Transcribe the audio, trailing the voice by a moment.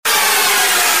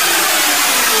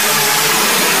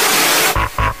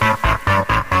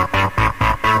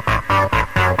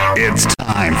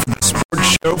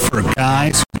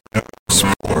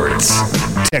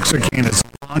Texarkana's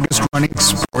longest-running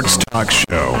sports talk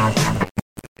show.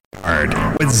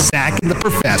 With Zach and the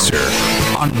Professor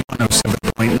on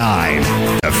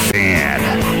 107.9 The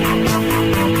Fan.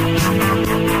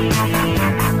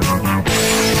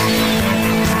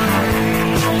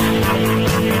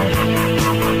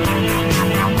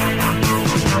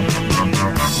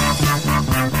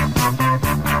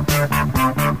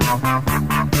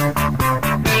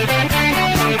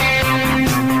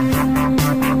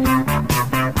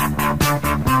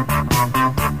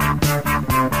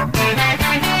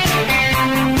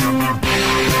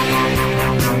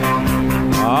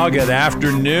 Good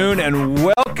afternoon and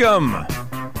welcome.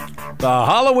 The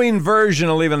Halloween version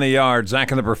of Leaving the Yard.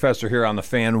 Zach and the Professor here on the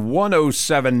Fan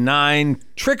 107.9.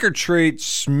 Trick or treat,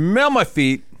 smell my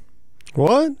feet.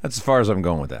 What? That's as far as I'm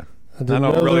going with that. I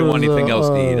don't really want anything else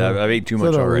to eat. I've ate too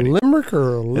much already. Limerick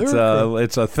or a lyric?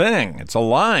 It's a thing. It's a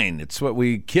line. It's what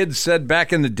we kids said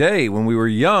back in the day when we were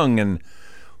young and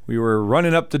we were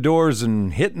running up the doors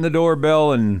and hitting the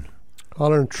doorbell and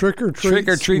hollering trick or treat,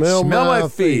 smell my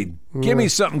feet. Give me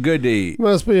something good to eat.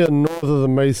 Must be a north of the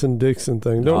Mason-Dixon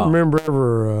thing. Don't remember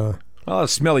ever a lot of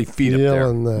smelly feet up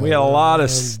there. That. We had a lot of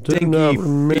stinky feet. I do not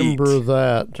remember feet.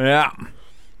 that. Yeah.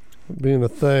 Being a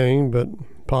thing, but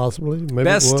possibly. Maybe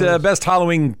best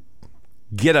Halloween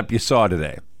get-up you saw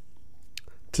today?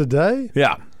 Today?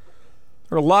 Yeah.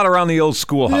 There were a lot around the old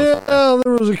schoolhouse. Yeah,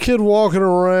 there was a kid walking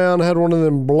around, had one of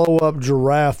them blow-up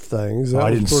giraffe things.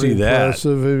 I didn't see that.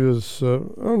 Impressive. He was,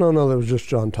 no, that was just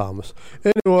John Thomas.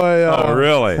 Anyway. Oh,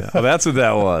 really? Oh, that's what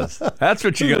that was. That's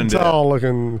what you're going to do.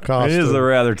 Tall-looking costume. It is a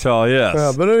rather tall, yes.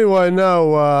 Yeah, but anyway,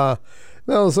 no,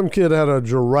 some kid had a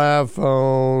giraffe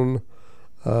on.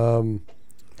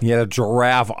 He had a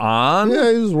giraffe on?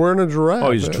 Yeah, he was wearing a giraffe.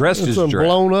 Oh, he's dressed as giraffe. It's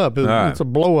blown up. Right. It's a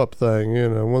blow-up thing,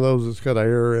 one of those that's got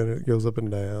air in it. It goes up and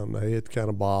down. The head kind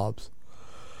of bobs.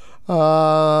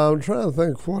 I'm trying to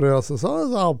think what else. It's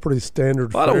all pretty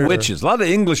standard. A lot of witches. A lot of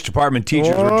English department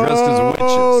teachers were dressed as witches.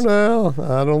 Oh, no.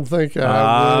 I don't think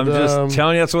I would. I'm just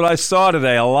telling you, that's what I saw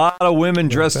today. A lot of women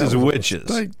dressed as witches.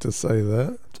 It's a mistake to say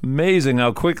that. It's amazing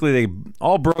how quickly they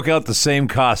all broke out the same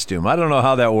costume. I don't know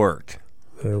how that worked.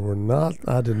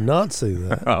 I did not see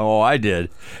that. Oh, I did.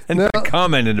 And I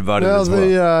commented about it as well.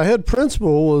 Now, the head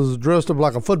principal was dressed up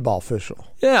like a football official.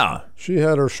 Yeah. She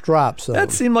had her stripes on.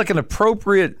 That seemed like an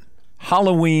appropriate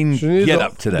Halloween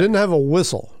get-up today. Didn't have a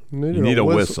whistle. You need a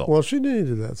whistle. Well, she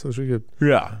needed that so she could...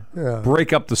 Yeah.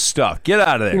 Break up the stuff. Get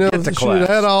out of there. Get to class. She'd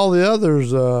had all the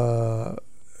others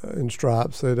in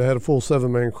stripes. They'd had a full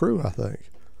 7-man crew, I think.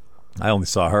 I only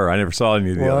saw her. I never saw any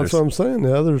of the others. That's what I'm saying.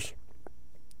 The others...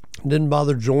 didn't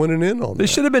bother joining in on that. They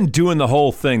should have been doing the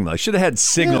whole thing, though. Should have had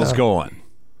signals going.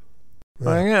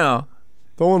 Like,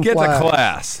 throwing get flags. to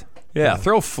class. Yeah,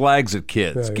 throw flags at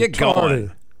kids. Get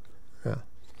going. Yeah.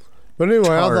 But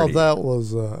anyway, I thought that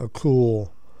was a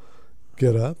cool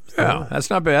get-up. Yeah, that's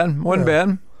not bad. Wasn't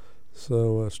bad.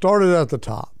 So started at the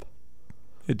top.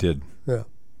 It did. Yeah.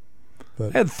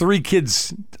 But I had 3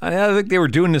 kids. I think they were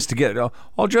doing this to get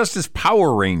all dressed as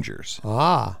Power Rangers.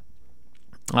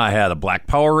 I had a black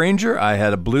Power Ranger, I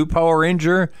had a blue Power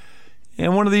Ranger,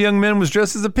 and one of the young men was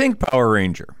dressed as a pink Power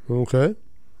Ranger. Okay.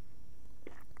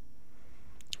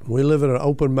 We live in an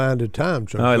open-minded time,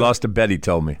 Chuck. Oh, he lost a bet, he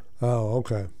told me. Oh,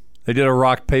 okay. They did a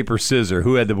rock, paper, scissors.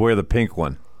 Who had to wear the pink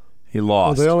one? He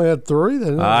lost. Well, they only had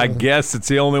 3? I guess it's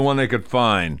the only one they could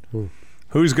find.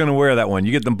 Who's going to wear that one?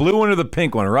 You get the blue one or the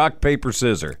pink one? Rock, paper,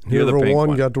 scissors. You're the pink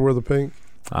one. Got to wear the pink?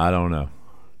 I don't know.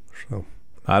 So...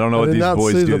 I don't know what these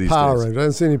boys do these days. I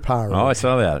didn't see any Power Rangers. Oh, I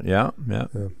saw that. Yeah.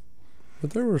 But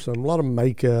there were a lot of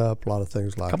makeup, a lot of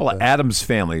things like that. A couple of Addams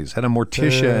families. Had a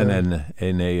Morticia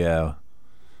and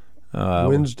a...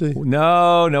 Wednesday?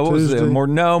 No, it was Tuesday?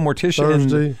 Morticia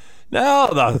Thursday?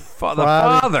 the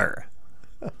father.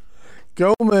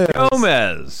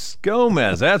 Gomez.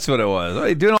 That's what it was. What are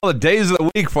you doing all the days of the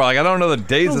week for? Like, I don't know the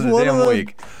days of the damn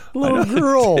week. Little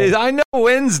girl. I know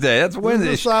Wednesday. That's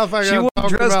Wednesday. She was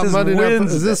dressed as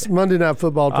Wednesday. Is this Monday Night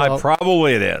Football talk?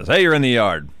 Probably it is. Hey, you're in the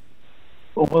yard.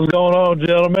 What's going on,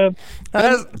 gentlemen?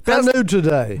 Best new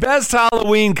today. Best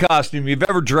Halloween costume you've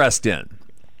ever dressed in?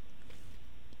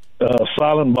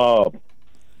 Silent Bob.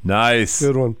 Nice.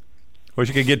 Good one. Wish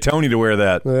you could get Tony to wear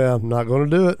that. Yeah, I'm not going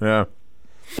to do it. Yeah.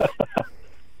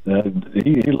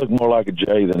 He looked more like a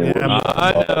Jay than he would.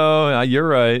 I know. You're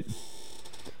right.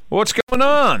 What's going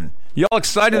on? Y'all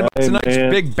excited about tonight's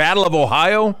big Battle of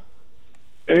Ohio?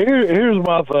 Here's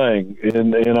my thing,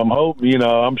 and I'm hoping,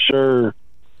 I'm sure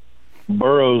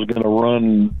Burrow's going to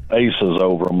run aces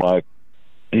over him like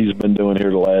he's been doing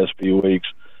here the last few weeks.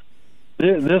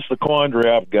 This is the quandary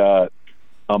I've got.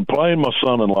 I'm playing my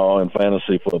son-in-law in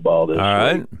fantasy football this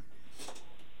week.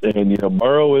 And,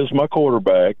 Burrow is my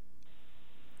quarterback,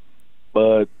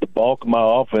 but the bulk of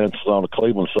my offense is on the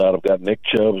Cleveland side. I've got Nick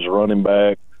Chubb as running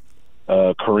back,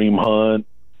 Kareem Hunt.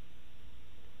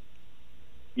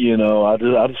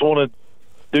 I just want to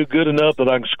do good enough that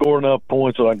I can score enough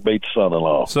points that I can beat the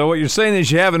son-in-law. So what you're saying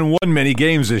is you haven't won many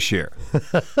games this year.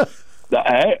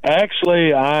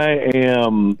 Actually, I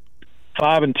am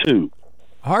 5-2.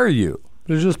 Are you?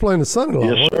 You're just playing the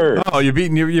son-in-law. Yes, sir. Oh, you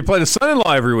play the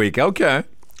son-in-law every week. Okay.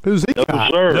 Who's he? No,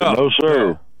 got? sir. No. No,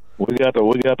 sir. We got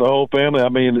the whole family. I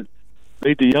mean,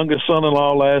 beat the youngest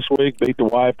son-in-law last week. Beat the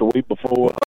wife the week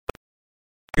before.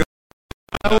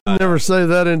 I would never say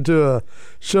that into a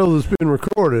show that's been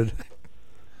recorded.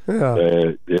 Yeah.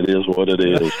 It is what it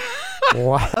is.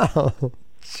 Wow.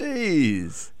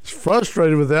 Jeez. He's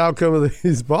frustrated with the outcome of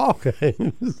these ball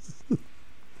games.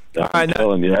 I'm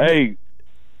telling you. Hey,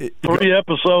 3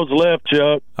 episodes left,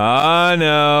 Chuck. I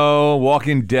know.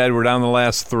 Walking Dead. We're down the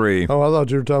last 3. Oh, I thought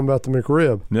you were talking about the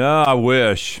McRib. No, I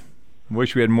wish.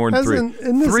 Wish we had more than 3.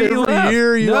 Isn't this 3 every left.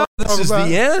 year you No, talk this is about?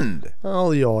 the end.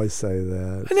 Oh, you always say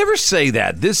that. I never say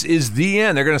that. This is the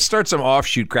end. They're going to start some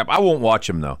offshoot crap. I won't watch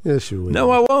them, though. Yes, you will.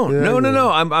 No, I won't. Yeah, No. you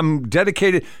will. I'm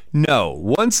dedicated. No.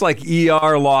 Once, like,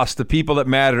 ER lost the people that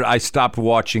mattered, I stopped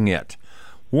watching it.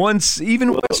 Once,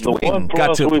 even West the Wing one got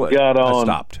plus to we've play, got I on-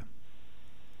 stopped.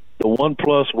 The one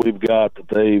plus we've got that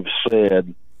they've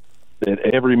said that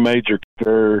every major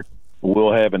character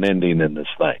will have an ending in this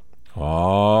thing.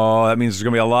 Oh, that means there's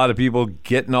going to be a lot of people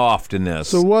getting off in this.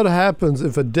 So what happens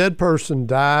if a dead person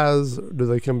dies? Do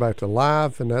they come back to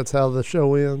life, and that's how the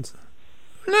show ends?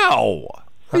 No.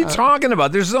 What are you talking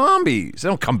about? They're zombies. They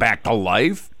don't come back to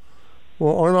life.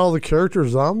 Well, aren't all the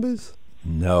characters zombies?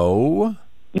 No.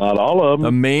 Not all of The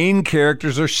them. main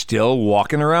characters are still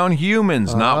walking around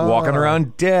humans, not walking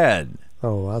around dead.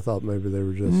 Oh, I thought maybe they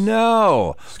were just...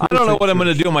 No. I don't know what I'm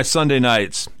going to do on my Sunday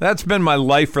nights. That's been my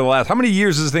life for the last... How many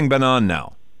years has this thing been on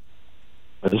now?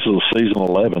 This is season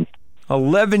 11.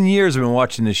 11 years I've been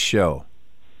watching this show.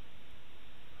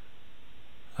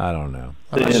 I don't know.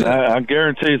 And I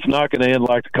guarantee it's not going to end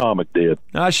like the comic did.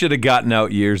 I should have gotten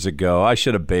out years ago. I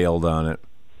should have bailed on it.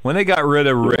 When they got rid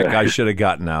of Rick, I should have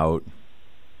gotten out.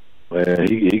 Well,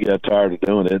 he got tired of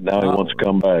doing it. Now he wants to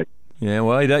come back. Yeah,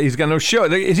 well, he's got no show.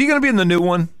 Is he going to be in the new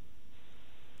one?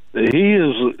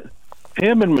 Him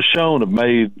and Michonne have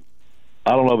made,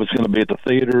 I don't know if it's going to be at the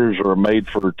theaters or a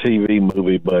made-for-TV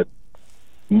movie, but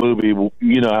movie,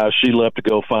 how she left to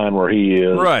go find where he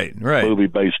is. Right. Movie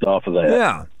based off of that.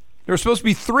 Yeah. There were supposed to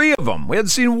be 3 of them. We hadn't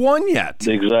seen one yet.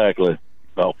 Exactly.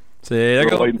 Well, See, they're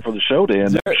we're waiting for the show to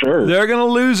end, I'm sure. They're going to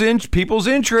lose people's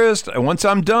interest. And once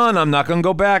I'm done, I'm not going to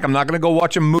go back. I'm not going to go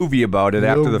watch a movie about it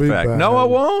after You'll the be fact. back. No, I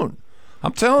won't.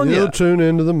 I'm telling You'll you. tune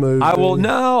into the movie. I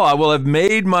will have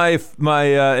made my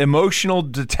emotional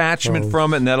detachment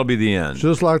from it, and that'll be the end.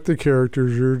 Just like the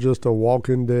characters, you're just a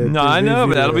walking dead. No, I know,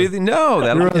 but that'll be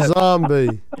You're a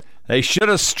zombie. They should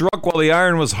have struck while the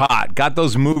iron was hot. Got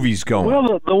those movies going.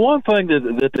 Well, the one thing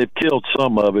that they've killed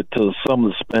some of it to some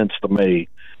of the suspense to me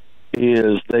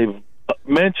is they've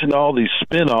mentioned all these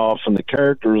spin-offs and the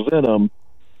characters in them.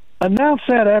 Announce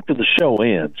that after the show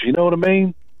ends. You know what I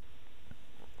mean?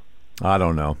 I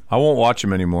don't know. I won't watch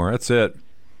them anymore. That's it.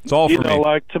 It's all for me.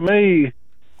 Like to me,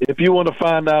 if you want to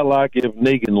find out, like if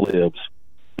Negan lives,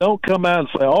 don't come out and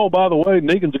say, "Oh, by the way,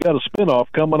 Negan's got a spinoff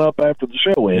coming up after the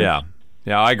show ends."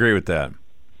 Yeah, I agree with that.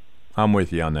 I'm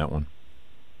with you on that one.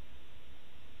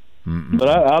 But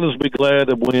I'll just be glad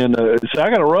that when I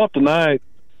got a rough tonight,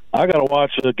 I got to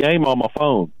watch a game on my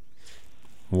phone.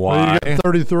 Why? You got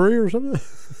 33 or something?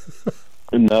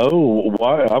 No,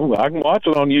 why? I can watch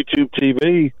it on YouTube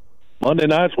TV. Monday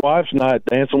night's wife's night,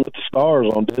 Dancing with the Stars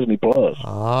on Disney Plus.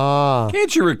 Ah.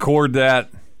 Can't you record that?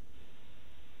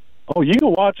 Oh, you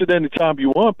can watch it anytime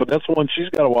you want, but that's one she's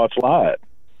got to watch live.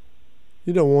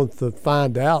 You don't want to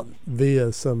find out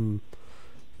via some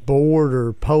board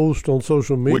or post on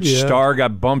social media. Which star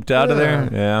got bumped out of Yeah.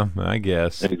 there? Yeah, I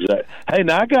guess. Exactly. Hey,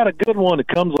 now I got a good one that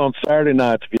comes on Saturday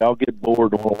nights if y'all get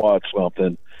bored and want to watch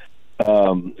something.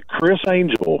 Chris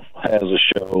Angel has a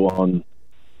show on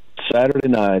Saturday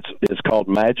nights. It's called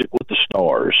Magic with the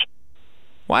Stars.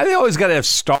 Why they always got to have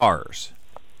stars?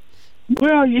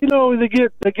 Well, they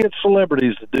get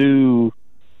celebrities to do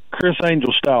Chris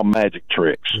Angel style magic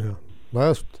tricks. Yeah.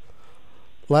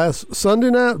 Last Sunday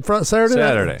night, Saturday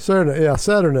night? Saturday. Yeah,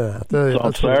 Saturday night. It's on That's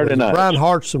what it Saturday was. night. Ryan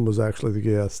Hartson was actually the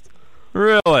guest.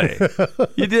 Really?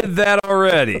 You did that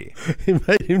already? He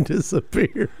made him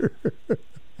disappear.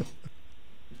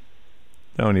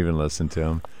 Don't even listen to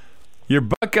him. Your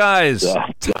Buckeyes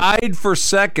tied for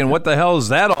second. What the hell is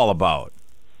that all about?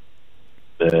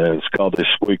 It's called They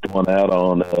Squeaked One Out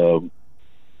on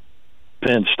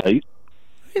Penn State.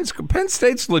 Penn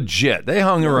State's legit. They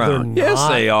hung around. they're Yes, not.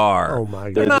 they are. Oh,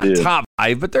 my They're God. not top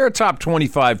 5, but they're a top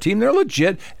 25 team. They're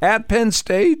legit at Penn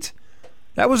State.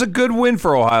 That was a good win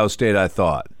for Ohio State, I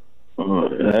thought.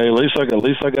 Hey, at least I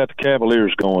got the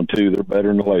Cavaliers going too. They're better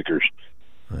than the Lakers.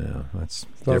 Yeah, that's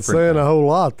Not different. saying a whole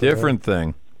lot. There. Different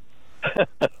thing. All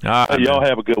right, Hey, y'all man.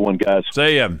 have a good one, guys.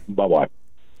 See ya. Bye-bye.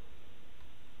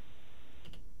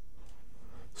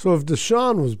 So if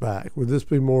Deshaun was back, would this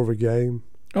be more of a game?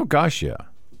 Oh, gosh, yeah.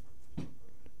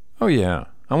 Oh, yeah.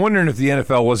 I'm wondering if the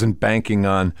NFL wasn't banking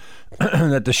on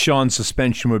that Deshaun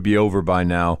suspension would be over by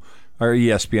now, or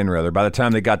ESPN, rather, by the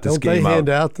time they got this Don't game they out. hand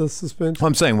out the suspension?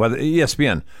 I'm saying, whether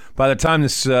ESPN, by the time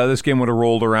this game would have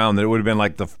rolled around, that it would have been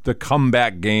like the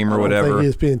comeback game or whatever. I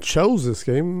don't think ESPN chose this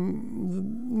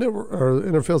game. Never, or the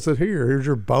NFL said, here's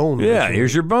your bone. Yeah,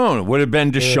 here's your bone. It would have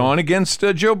been Deshaun against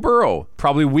Joe Burrow.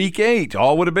 Probably week 8.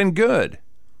 All would have been good.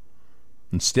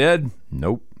 Instead,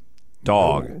 nope.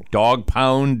 Dog. Dog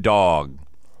pound dog.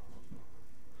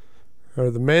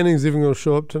 Are the Mannings even going to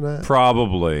show up tonight?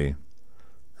 Probably.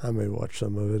 I may watch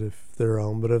some of it if they're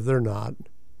on, but if they're not,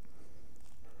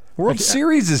 World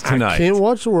Series is tonight. I can't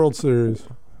watch the World Series.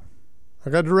 I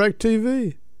got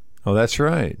DirecTV. Oh, that's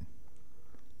right.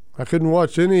 I couldn't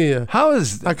watch any. How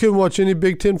is... I couldn't watch any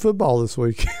Big Ten football this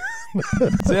week.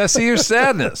 See, I see your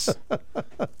sadness.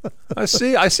 I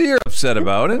see you're upset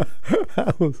about it.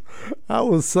 I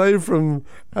was saved from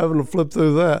having to flip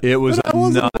through that. It was But I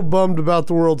wasn't not- bummed about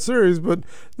the World Series, but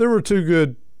there were 2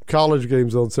 good college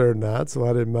games on Saturday night, so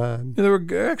I didn't mind. There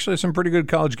were actually some pretty good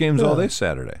college games all day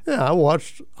Saturday. Yeah, I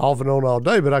watched off and on all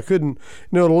day, but I couldn't.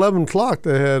 At 11 o'clock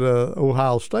they had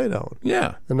Ohio State on,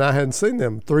 Yeah. and I hadn't seen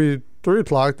them. 3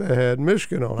 o'clock they had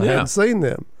Michigan on. I Yeah. hadn't seen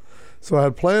them, so I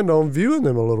had planned on viewing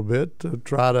them a little bit to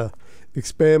try to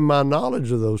expand my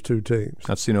knowledge of those 2 teams.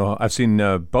 I've seen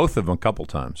both of them a couple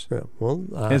times. Yeah, well,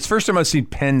 And it's the first time I've seen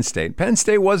Penn State. Penn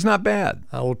State was not bad.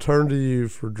 I will turn to you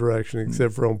for direction,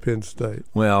 except for on Penn State.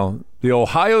 Well, the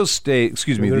Ohio State,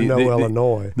 excuse me, There's the, no the,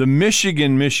 Illinois. the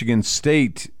Michigan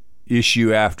State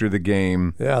issue after the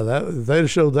game Yeah, that they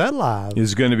showed that live.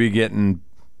 is going to be getting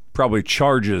probably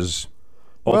charges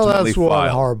Well, ultimately that's what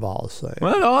filed. Harbaugh is saying.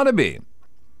 Well, it ought to be.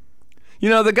 You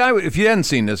know, the guy, if you hadn't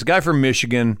seen this, the guy from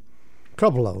Michigan, A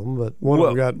couple of them, but one of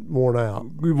them got worn out.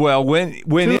 well, went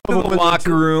Two into of them the went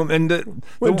locker room and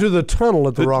Went to the tunnel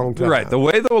at the wrong time. Right. The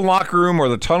way the locker room or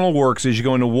the tunnel works is you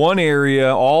go into one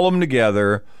area, all of them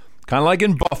together, kind of like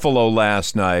in Buffalo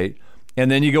last night, and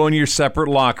then you go into your separate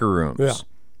locker rooms. Yeah.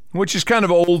 Which is kind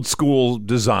of old school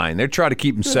design. They try to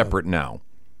keep them separate now.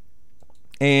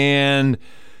 And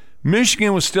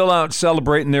Michigan was still out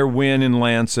celebrating their win in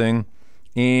Lansing,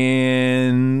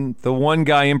 and the one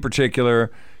guy in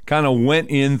particular kind of went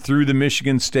in through the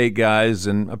Michigan State guys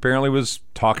and apparently was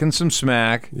talking some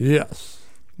smack. Yes.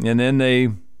 And then they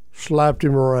Slapped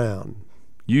him around.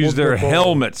 used their Football.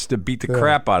 helmets to beat the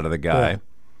crap out of the guy. Yeah.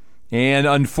 And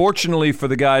unfortunately for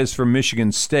the guys from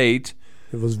Michigan State,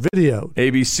 It was videoed.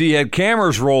 ABC had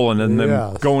cameras rolling and them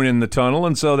Yes. going in the tunnel,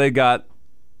 and so they got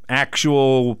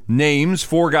actual names.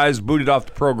 4 guys booted off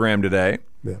the program today.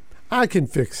 Yeah. I can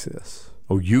fix this.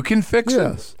 Oh, you can fix it?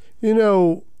 Yes.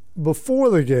 Before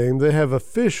the game, they have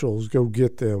officials go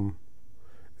get them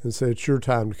and say, it's your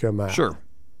time to come out. Sure.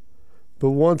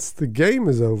 But once the game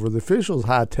is over, the officials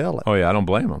hightail it. Oh, yeah, I don't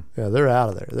blame them. Yeah, they're out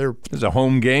of there. They're It's a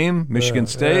home game. Michigan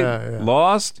State yeah.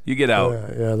 lost. You get out.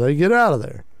 Yeah, they get out of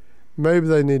there. Maybe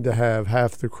they need to have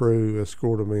half the crew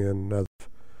escort them in.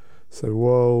 Say,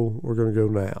 whoa, we're going to go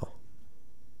now.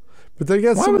 But they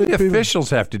got Why so would many the people.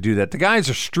 officials have to do that? The guys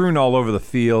are strewn all over the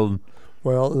field.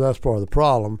 Well, that's part of the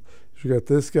problem. You got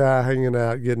this guy hanging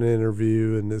out getting an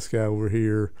interview, and this guy over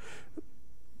here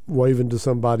waving to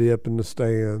somebody up in the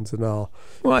stands and all.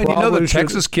 Well, and you know Probably the should-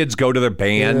 Texas kids go to their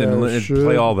band Yeah, and should.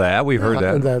 play all that. We've heard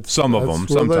And that. Some of them,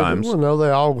 that's where sometimes. No, they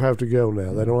all have to go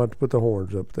now. They don't have to put the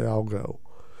horns up. They all go.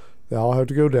 They all have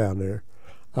to go down there.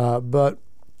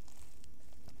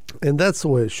 And that's the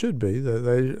way it should be.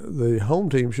 The home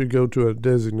team should go to a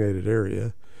designated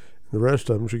area. The rest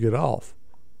of them should get off.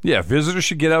 Yeah, visitors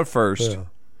should get out first. Yeah.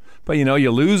 But,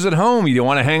 you lose at home. You don't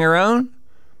want to hang around?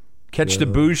 Catch the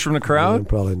booze from the crowd?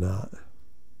 Probably not.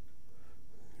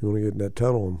 You want to get in that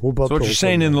tunnel and whoop up. So what on you're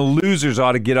saying in the somebody. losers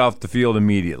ought to get off the field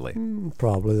immediately.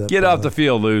 Probably that. Get off the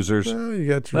field, losers. Well, you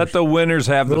got your, Let the winners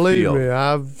have the believe field. me,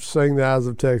 I've sang the Eyes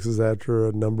of Texas after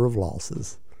a number of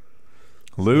losses.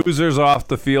 Losers off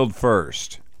the field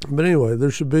first. But anyway, there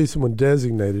should be someone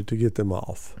designated to get them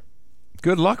off.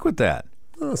 Good luck with that.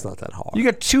 Well, it's not that hard. You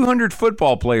got 200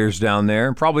 football players down there,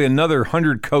 and probably another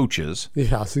 100 coaches.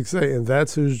 Yeah, I was saying, and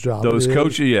that's whose job. Those it is.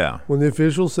 coaches, yeah. When the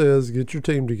official says, "Get your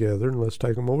team together and let's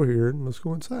take them over here and let's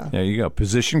go inside." There you go.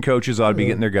 Position coaches ought to be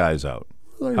getting their guys out.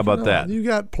 Well, How about that? You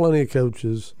got plenty of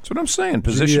coaches, That's what I'm saying.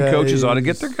 Position coaches ought to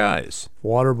get their GAs. guys.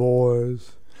 water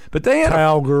boys, But they had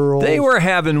cowgirls. they were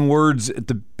having words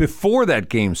before that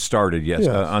game started Yes.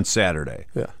 on Saturday.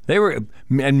 Yeah. They were,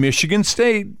 and Michigan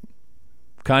State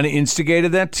kind of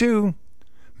instigated that too.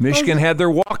 Michigan had their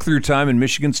walkthrough time, and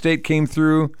Michigan State came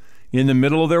through in the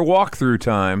middle of their walkthrough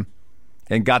time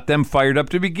and got them fired up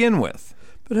to begin with.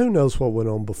 But who knows what went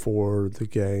on before the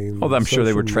game? Although I'm sure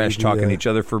they were Social trash talking media. each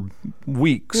other for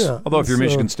weeks. Yeah, Although if you're so-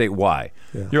 Michigan State, why?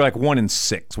 Yeah. You're like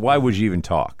 1-6. Why would you even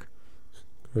talk?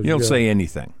 You don't got- say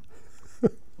anything.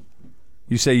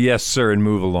 You say yes, sir, and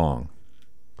move along.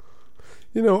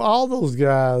 You know, all those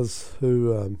guys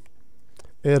who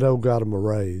Ed O got them a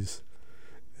raise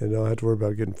and don't have to worry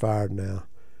about getting fired now.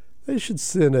 They should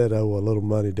send Ed O a little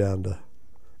money down to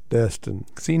Destin.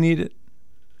 Does he need it?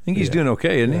 I think he's Yeah. doing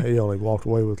okay, isn't Yeah, he? he only walked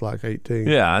away with like 18.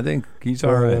 Yeah, I think he's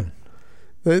all right.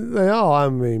 They all, I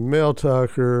mean, Mel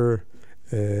Tucker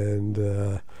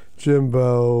and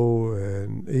Jimbo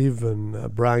and even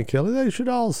Brian Kelly, they should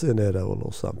all send Ed O a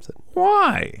little something.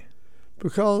 Why?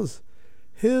 Because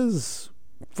his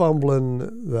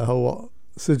fumbling the whole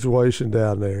situation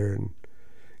down there and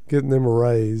getting them a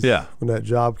raise Yeah. when that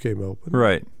job came open,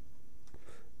 Right.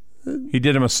 He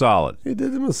did him a solid. he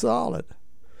did them a solid.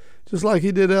 Just like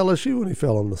he did LSU when he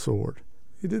fell on the sword.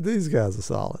 He did these guys a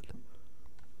solid.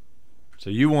 So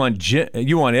you want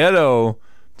Edo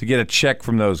to get a check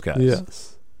from those guys.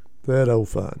 Yes. That old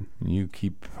fun. You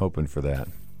keep hoping for that.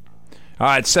 All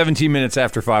right, 17 minutes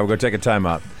after 5. We're going to take a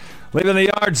timeout. Leaving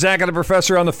the yard, Zach and the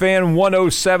Professor on the Fan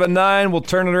 107.9. We'll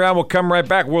turn it around. We'll come right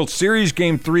back. World Series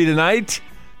Game 3 tonight.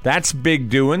 That's big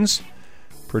doings.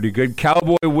 Pretty good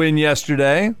Cowboy win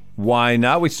yesterday. Why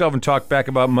not? We still haven't talked back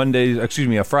about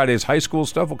Friday's high school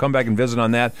stuff. We'll come back and visit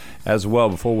on that as well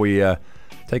before we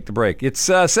take the break. It's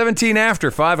 17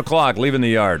 after 5 o'clock, leaving the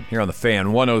yard here on the Fan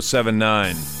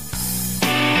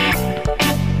 107.9.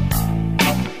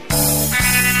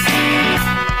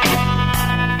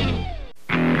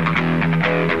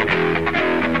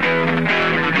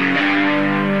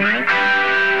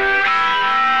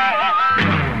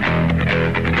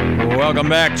 Welcome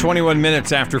back. 21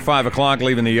 minutes after 5 o'clock,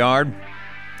 leaving the yard.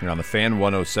 You're on the Fan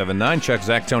 107.9. Chuck,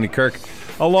 Zach, Tony Kirk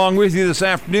along with you this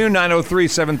afternoon.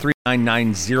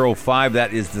 903-739-9905.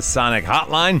 That is the Sonic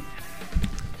Hotline.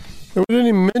 And we didn't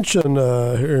even mention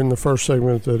here in the first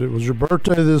segment that it was your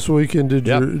birthday this weekend. Did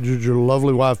your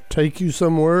lovely wife take you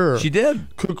somewhere? Or She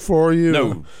did. cook for you?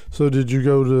 No. So did you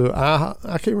go to IHOP?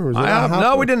 I can't remember. Was it IHOP?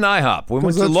 No, we didn't IHOP. We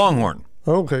went to that's- Longhorn.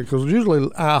 Okay, because usually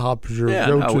IHOP is your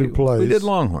go-to place. we did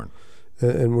Longhorn.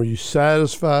 And were you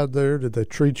satisfied there? Did they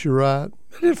treat you right?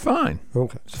 They did fine.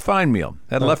 Okay. It's a fine meal.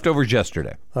 Had leftovers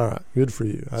yesterday. All right. Good for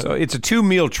you. So it's a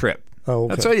 2-meal trip. Oh,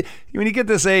 okay. That's why when you get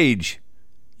this age,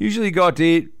 usually you go out to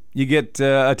eat, you get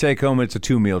a take-home, it's a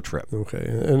 2-meal trip. Okay.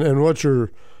 And what's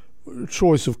your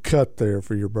choice of cut there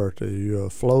for your birthday? Are you a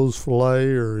Flo's filet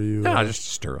or are you No, just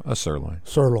a sirloin.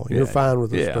 sirloin? You're fine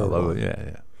with the Yeah, I sirloin. love it.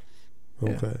 Yeah.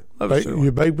 Okay. Love a sirloin.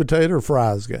 You baked potato or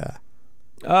fries guy?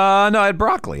 No, I had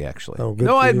broccoli, actually. Oh, good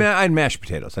no, for I you. had mashed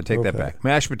potatoes. I take that Okay. back.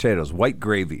 Mashed potatoes, white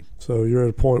gravy. So you're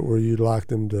at a point where you'd like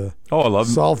them to Oh, I love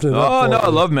Soften it up Oh, for no, I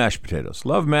you. love mashed potatoes.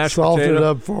 Love mashed soften potatoes. it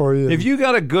up for you. If you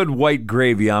got a good white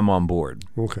gravy, I'm on board.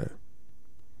 Okay.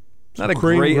 Not a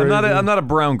cream I'm not gravy. I'm not a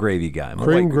brown gravy guy. I'm a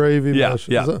Cream white gravy. Yeah, mashed-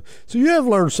 yeah. So you have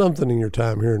learned something in your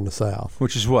time here in the South.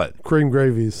 Which is what? Cream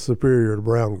gravy is superior to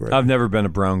brown gravy. I've never been a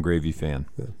brown gravy fan.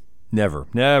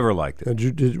 Never liked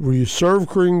it. Were you served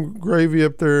cream gravy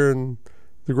up there in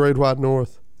the Great White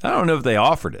North? I don't know if they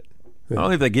offered it. I don't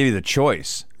know if they gave you the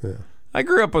choice. Yeah. I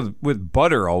grew up with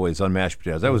butter always on mashed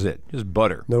potatoes. That was it. Just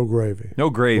butter. No gravy. No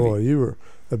gravy. Boy, you were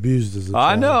abused as a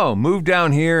I child. know. Moved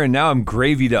down here, and now I'm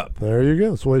gravied up. There you go.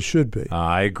 That's the way it should be.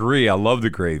 I agree. I love the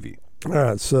gravy. All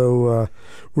right. So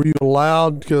were you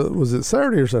allowed, was it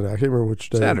Saturday or Sunday? I can't remember which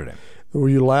day. Saturday. Were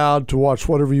you allowed to watch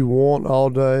whatever you want all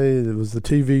day? Was the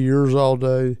TV yours all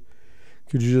day?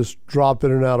 Could you just drop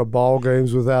in and out of ball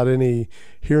games without hearing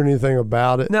anything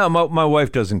about it? No, my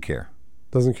wife doesn't care.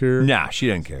 Doesn't care? Nah, she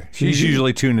doesn't care. She's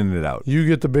usually tuning it out. You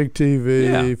get the big TV,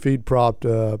 Yeah. feet propped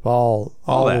up, all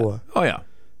that. the way. Oh, yeah.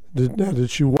 Did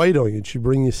she wait on you? Did she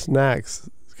bring you snacks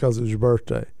because it was your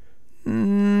birthday?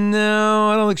 No,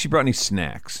 I don't think she brought any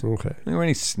snacks. Okay. There were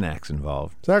any snacks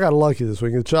involved. So I got lucky this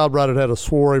week. The child bride had a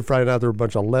soiree Friday night. There were a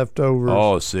bunch of leftovers.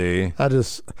 Oh, see.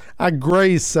 I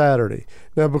grazed Saturday.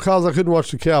 Now, because I couldn't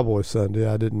watch the Cowboys Sunday,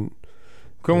 I didn't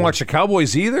Couldn't watch the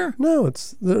Cowboys either? No,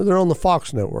 they're on the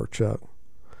Fox network, Chuck.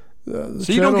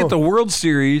 So you don't get the World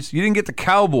Series, you didn't get the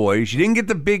Cowboys, you didn't get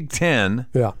the Big Ten.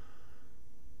 Yeah.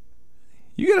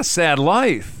 You got a sad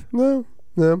life. No.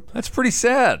 That's pretty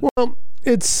sad. Well,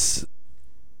 it's.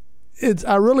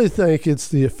 I really think it's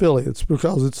the affiliates,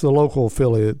 because it's the local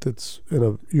affiliate that's in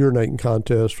a urinating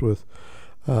contest with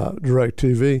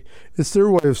DirecTV. It's their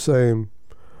way of saying,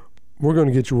 we're going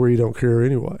to get you where you don't care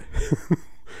anyway.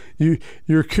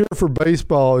 Your cure for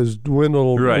baseball is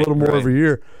dwindling a little more every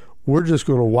year. We're just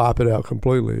going to wipe it out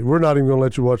completely. We're not even going to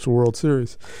let you watch the World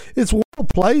Series. It's well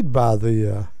played by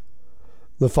the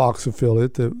Fox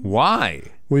affiliate. Why?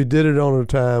 We did it on a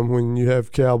time when you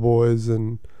have Cowboys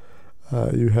and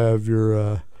you have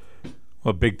your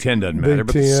well, Big Ten doesn't matter,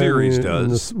 but the series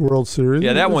does. The World Series.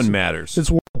 Yeah, that one matters. It's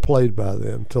well played by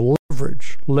them to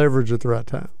leverage at the right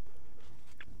time.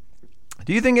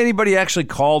 Do you think anybody actually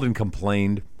called and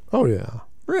complained? Oh, yeah.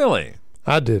 Really?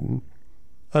 I didn't.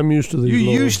 I'm used to these. You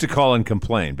used to call and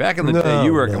complain. Back in the day,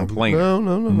 you were a complainer.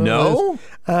 No. No?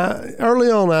 Early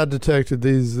on, I detected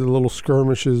these little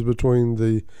skirmishes between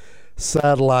the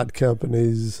satellite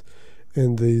companies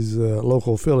and these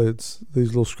local affiliates. These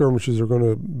little skirmishes are going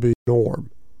to be norm.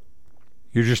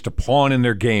 You're just a pawn in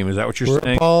their game. Is that what you're saying?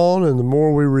 We're a pawn, and the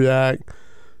more we react,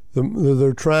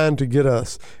 they're trying to get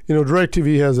us. You know,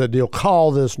 DirecTV has that deal.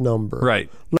 Call this number. Right.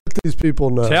 Let these people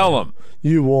know. Tell them.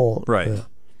 You want. Right. Yeah.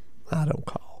 I don't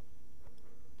call.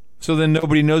 So then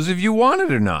nobody knows if you want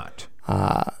it or not.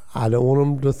 I don't want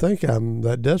them to think I'm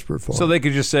that desperate for So them. they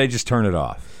could just say, just turn it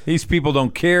off. These people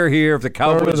don't care here if the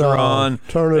Cowboys are on.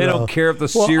 Turn it They off. don't care if the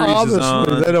series is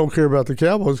on. They don't care about the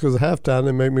Cowboys because at halftime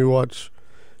they make me watch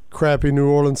crappy New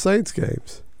Orleans Saints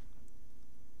games.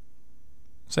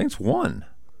 Saints won.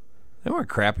 They weren't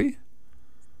crappy.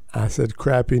 I said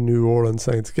crappy New Orleans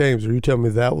Saints games. Are you telling me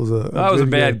that was a That was a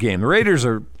good bad game. The Raiders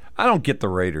are – I don't get the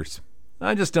Raiders.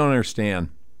 I just don't understand.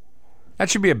 That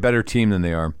should be a better team than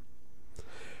they are.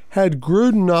 Had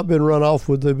Gruden not been run off,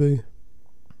 would they be?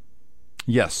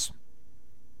 Yes.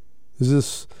 Does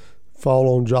this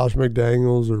fall on Josh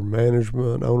McDaniels or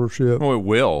management, ownership? Oh, it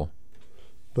will.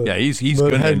 But, Yeah, he's but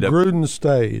going to had end up Gruden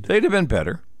stayed, – they'd have been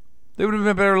better. They would have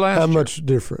been better last year. how much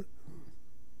different?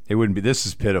 It wouldn't be. This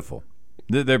is pitiful.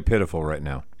 They're pitiful right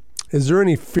now. Is there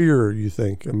any fear, you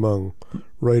think, among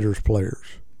Raiders players?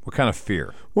 What kind of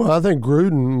fear? Well, I think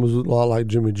Gruden was a lot like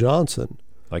Jimmy Johnson.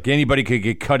 Like anybody could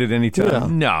get cut at any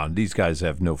time? Yeah. No, these guys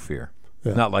have no fear.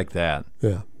 Yeah. Not like that.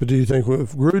 Yeah. But do you think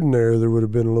if Gruden there would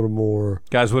have been a little more?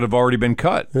 Guys would have already been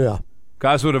cut. Yeah.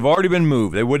 Guys would have already been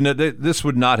moved. They wouldn't. This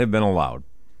would not have been allowed.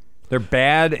 They're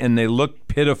bad and they look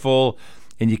pitiful,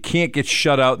 and you can't get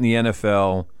shut out in the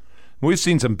NFL. We've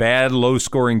seen some bad,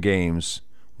 low-scoring games.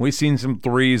 We've seen some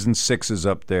 3s and 6s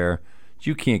up there.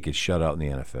 You can't get shut out in the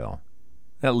NFL.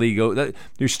 That league,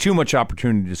 there's too much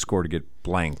opportunity to score to get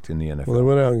blanked in the NFL. Well, they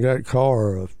went out and got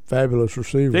Carr, a fabulous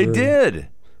receiver. They did.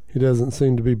 He doesn't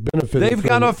seem to be benefiting. They've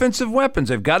got offensive weapons.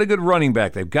 They've got a good running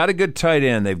back. They've got a good tight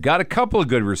end. They've got a couple of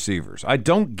good receivers. I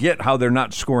don't get how they're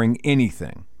not scoring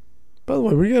anything. By the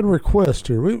way, we got a request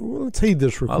here. Let's heed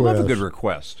this request. I love a good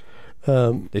request.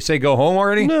 They say go home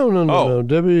already? No.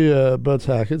 Debbie Butts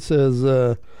Hackett says,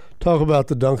 talk about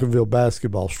the Duncanville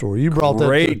basketball story. You brought that.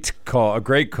 Great call. A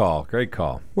great call. Great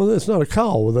call. Well, it's not a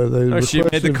call. They She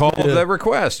made the call of that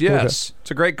request. Yes. Okay.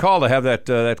 It's a great call to have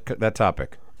that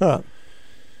topic. All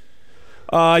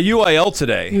right. UIL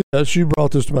today Yes, you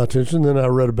brought this to my attention. Then I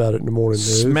read about it in the morning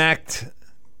news. smacked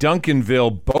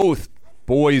Duncanville, both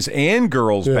boys and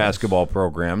girls basketball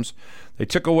programs. They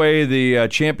took away the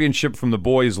championship from the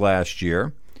boys last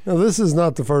year. Now, this is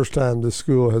not the first time this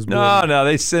school has been. No,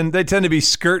 they tend to be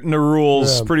skirting the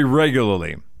rules pretty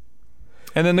regularly.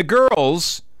 And then the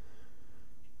girls,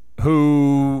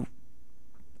 who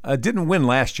didn't win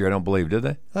last year, I don't believe, did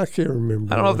they? I can't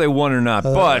remember. I don't know if they won or not,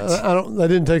 but I don't. They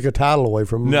didn't take a title away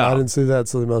from them. No. I didn't see that,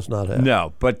 so they must not have.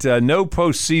 no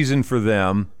postseason for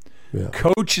them. Yeah.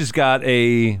 Coach has got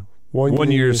a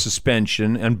one-year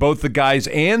suspension, and both the guys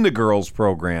and the girls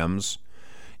programs.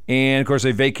 And, of course,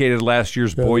 they vacated last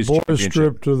year's boys the boys championship.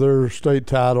 stripped of their state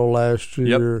title last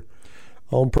year.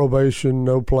 On probation,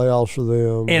 no playoffs for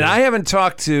them. And I haven't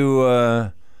talked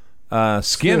to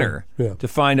Skinner Yeah. to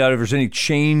find out if there's any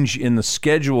change in the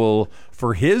schedule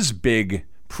for his big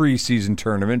preseason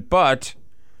tournament. But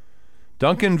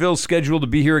Duncanville's scheduled to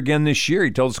be here again this year.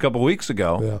 He told us a couple weeks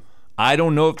ago. Yeah. I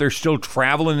don't know if they're still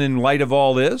traveling in light of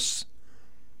all this.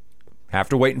 Have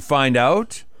to wait and find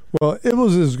out. Well, it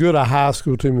was as good a high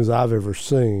school team as I've ever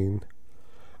seen.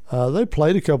 They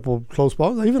played a couple close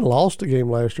balls. They even lost a game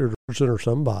last year to Richardson or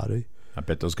somebody. I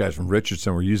bet those guys from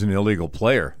Richardson were using an illegal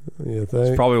player. You That's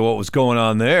think? probably what was going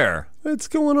on there. It's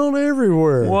going on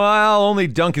everywhere. Well, only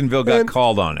Duncanville got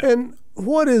called on it. And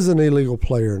what is an illegal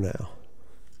player now?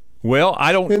 Well,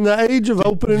 I don't In the age of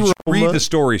open enrollment, read the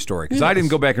story because I didn't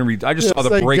go back and read. I just saw the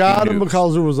they breaking got him news.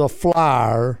 because there was a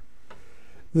flyer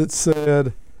that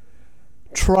said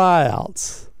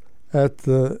tryouts at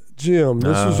the gym.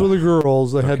 This was for the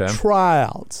girls. They had okay.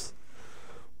 tryouts.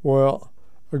 Well,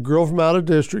 a girl from out of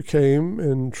district came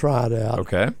and tried out.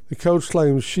 Okay. The coach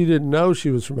claims she didn't know she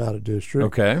was from out of district.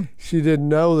 Okay. She didn't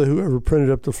know that whoever printed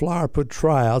up the flyer put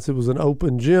tryouts. It was an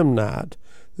open gym night.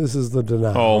 This is the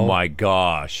denial. Oh, my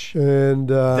gosh. And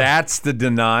That's the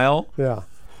denial? yeah.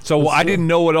 So I didn't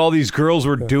know what all these girls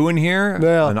were doing here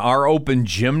Now- on our open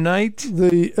gym night?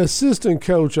 The assistant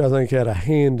coach, I think, had a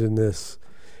hand in this.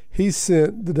 He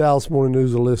sent the Dallas Morning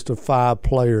News a list of 5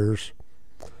 players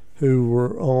who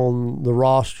were on the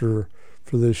roster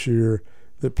for this year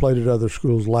that played at other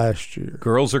schools last year.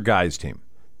 Girls or guys team?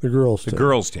 The girls The team.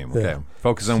 girls team, okay. Yeah.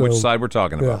 Focus on So, which side we're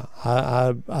talking about.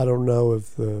 Yeah, I don't know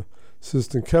if the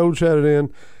assistant coach had it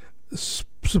in.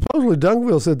 Supposedly,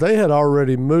 Duncanville said they had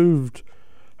already moved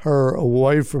her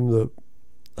away from the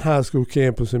high school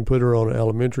campus and put her on an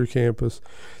elementary campus.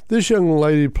 This young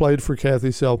lady played for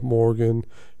Kathy Self Morgan,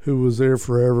 who was there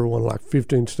forever, won like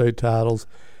 15 state titles.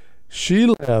 She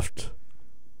left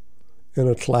in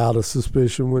a cloud of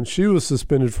suspicion when she was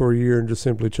suspended for a year and just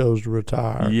simply chose to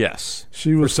retire. Yes.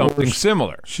 She Or was something forced,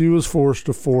 similar. she was forced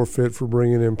to forfeit for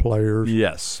bringing in players.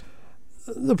 Yes.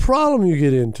 The problem you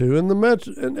get into,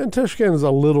 and Texarkana is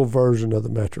a little version of the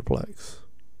Metroplex.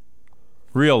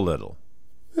 Real little.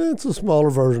 It's a smaller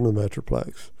version of the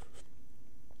Metroplex.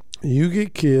 You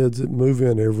get kids that move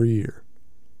in every year.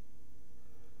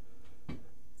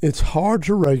 It's hard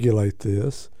to regulate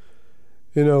this.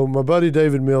 You know, my buddy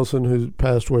David Milson, who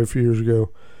passed away a few years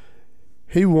ago,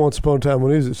 he once upon a time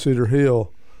when he was at Cedar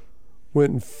Hill,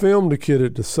 went and filmed a kid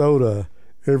at DeSoto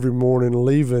every morning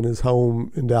leaving his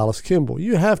home in Dallas Kimball.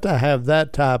 You have to have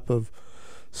that type of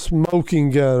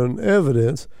smoking gun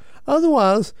evidence.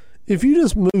 Otherwise, if you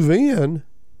just move in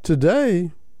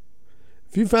today,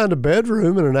 if you find a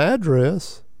bedroom and an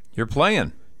address, You're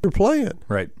playing. you're playing.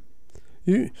 Right.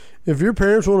 If your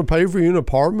parents want to pay for you an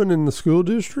apartment in the school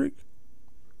district,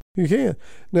 you can.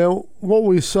 Now, what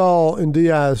we saw in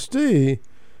DISD,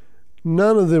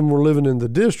 none of them were living in the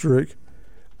district.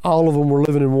 All of them were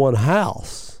living in one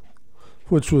house,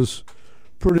 which was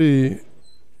pretty,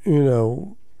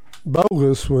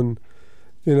 bogus when,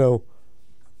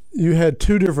 you had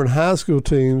 2 different high school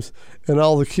teams and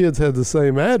all the kids had the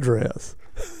same address.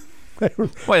 Wait,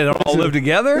 they don't all live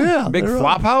together? Yeah. Big they're all-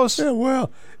 flop house? Yeah, well,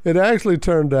 it actually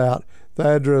turned out the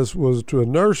address was to a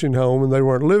nursing home and they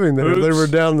weren't living there. They Oops. were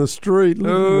down the street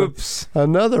living in Oops.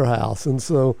 another house. And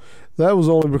so that was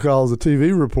only because the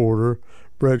TV reporter,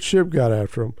 Brett Shipp, got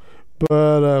after him.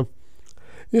 But,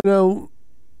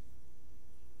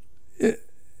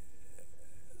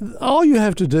 all you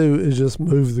have to do is just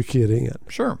move the kid in.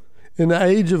 Sure. In the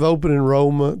age of open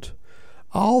enrollment,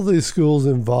 all these schools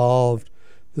involved,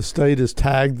 the state has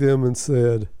tagged them and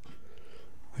said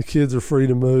the kids are free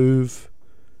to move.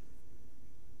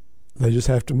 They just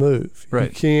have to move. Right.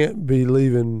 You can't be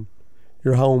leaving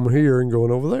your home here and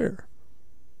going over there.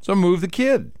 So move the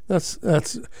kid That's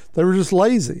they were just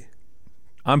lazy.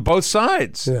 on both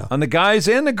sides, Yeah. on the guys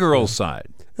and the girls' side.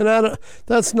 And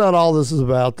that's not all this is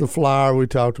about. The flyer we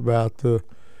talked about, the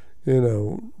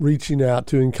reaching out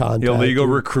to and contacting. Illegal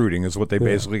recruiting is what they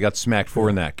basically got smacked for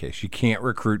in that case. You can't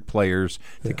recruit players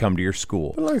to come to your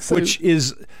school, But like I say- which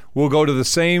is, we'll go to the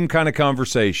same kind of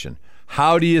conversation.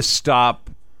 How do you stop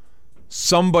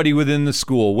somebody within the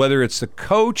school, whether it's the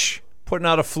coach putting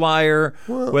out a flyer,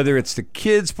 whether it's the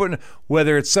kids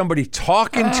whether it's somebody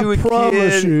talking to a I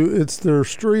promise kid? you, it's their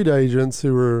street agents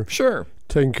who are Sure.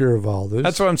 taking care of all this.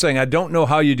 That's what I'm saying. I don't know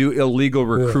how you do illegal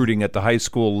recruiting at the high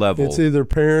school level. It's either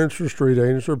parents or street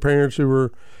agents or parents who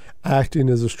are acting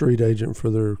as a street agent for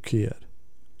their kid.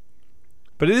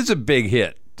 But it is a big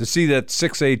hit to see that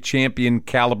 6A champion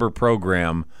caliber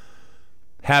program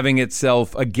having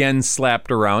itself again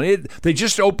slapped around. They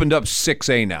just opened up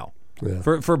 6A now. Yeah.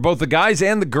 For both the guys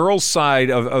and the girls'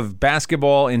 side of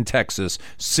basketball in Texas,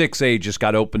 6A just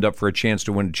got opened up for a chance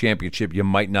to win a championship you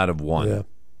might not have won. Yeah.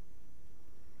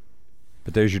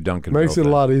 But there's your Duncanville Makes it thing. a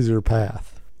lot easier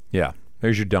path. Yeah,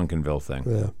 there's your Duncanville thing.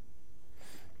 Yeah.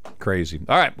 Crazy.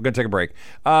 All right, we're going to take a break.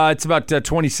 It's about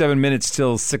 27 minutes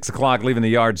till 6 o'clock, leaving the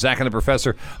yard. Zach and the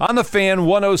Professor on the Fan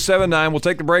 107.9. We'll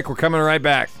take the break. We're coming right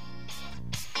back.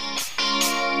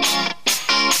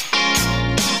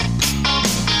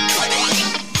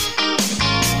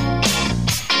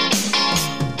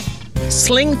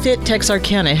 Sling Fit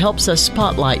Texarkana helps us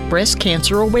spotlight Breast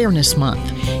Cancer Awareness Month.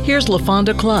 Here's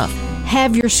LaFonda Clough.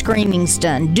 Have your screenings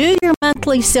done. Do your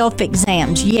monthly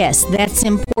self-exams. Yes, that's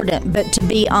important, but to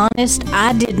be honest,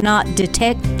 I did not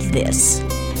detect this.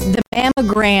 The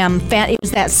mammogram found it was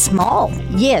that small.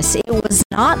 Yes, it was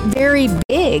not very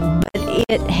big, but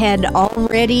it had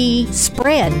already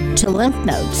spread to lymph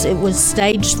nodes. It was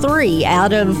stage 3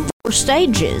 out of 4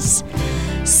 stages.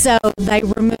 So they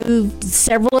removed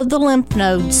several of the lymph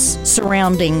nodes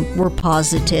surrounding were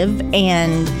positive,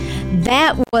 and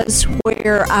that was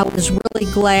where I was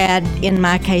really glad in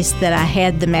my case that I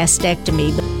had the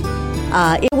mastectomy.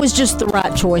 It was just the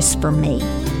right choice for me.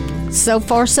 So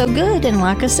far, so good. And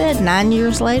like I said, 9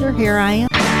 years later, here I am.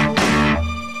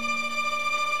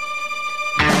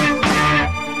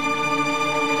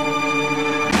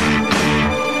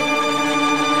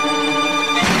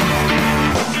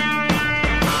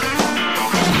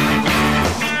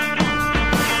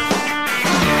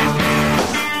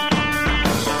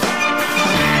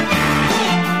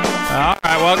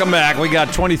 Welcome back. We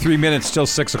got 23 minutes till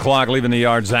 6 o'clock, leaving the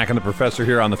yard. Zach and the Professor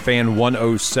here on the Fan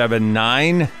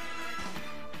 107.9.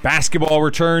 Basketball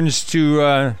returns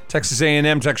to Texas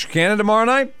A&M Texarkana tomorrow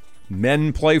night.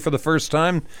 Men play for the first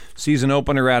time. Season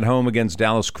opener at home against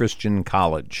Dallas Christian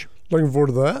College. Looking forward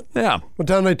to that. Yeah. What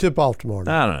time they tip off tomorrow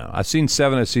night? I don't know. I've seen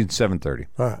 7. I've seen 7:30.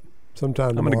 All right. Sometime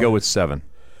tomorrow. I'm going to go with 7.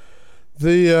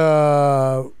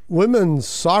 The women's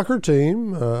soccer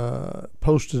team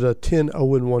posted a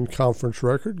 10-0-1 conference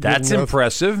record. That's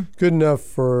impressive. Good enough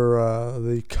for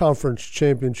the conference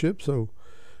championship. So,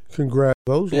 congrats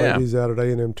those ladies out at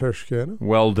A&M Texarkana.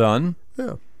 Well done.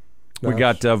 Yeah. We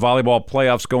got volleyball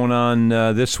playoffs going on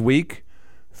this week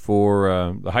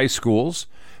for the high schools.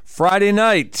 Friday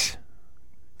night,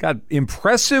 got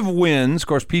impressive wins. Of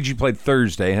course, PG played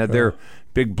Thursday, had their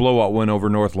big blowout win over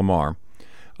North Lamar.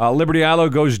 Liberty Ilo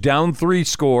goes down 3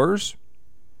 scores,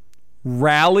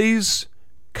 rallies,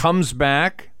 comes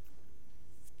back,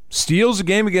 steals a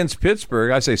game against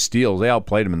Pittsburgh. I say steals. They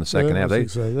outplayed them in the second half. They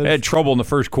had trouble in the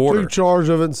first quarter. Took charge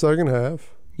of it in the second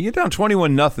half. You get down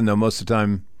 21-0, though, most of the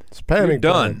time. It's panic you're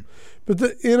done. time. But,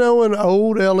 and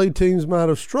old LA teams might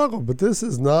have struggled, but this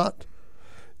is not,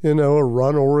 a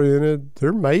run-oriented.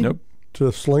 They're made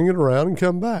to sling it around and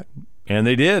come back. And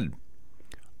they did.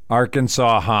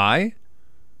 Arkansas High,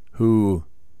 who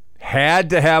had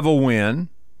to have a win.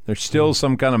 There's still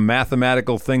some kind of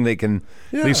mathematical thing they can,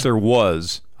 at least there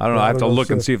was. I don't know. I have to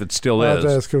look and see if it still is. I have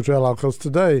to ask Coach Outlaw, because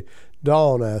today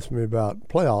Dawn asked me about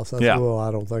playoffs. I said, well, I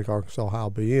don't think Arkansas High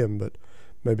will be in, but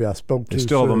maybe I spoke too soon. They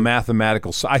still have a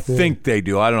mathematical – I think they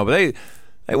do. I don't know. But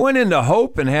they went into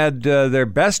Hope and had their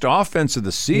best offense of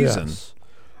the season. Yes.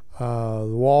 The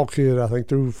Wall kid, I think,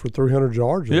 threw for 300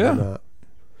 yards that night,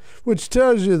 which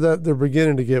tells you that they're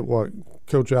beginning to get what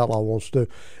Coach Outlaw wants to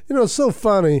do. It's so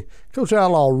funny. Coach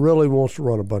Outlaw really wants to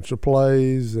run a bunch of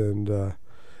plays, and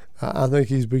I think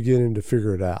he's beginning to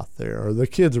figure it out there, or the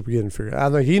kids are beginning to figure it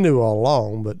out. I think he knew all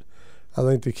along, but I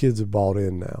think the kids have bought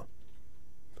in now.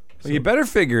 So, you better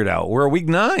figure it out. We're at week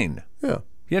 9. Yeah.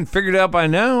 You hadn't figured it out by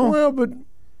now. Well, but,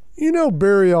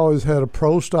 Barry always had a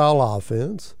pro-style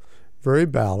offense, very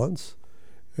balanced,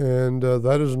 and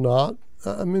that is not –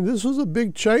 this was a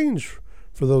big change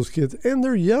for those kids, and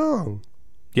they're young.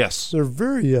 Yes. They're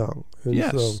very young. And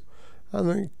so I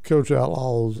think Coach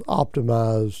Outlaw's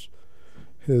optimized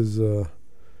his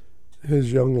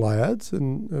young lads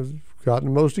and has gotten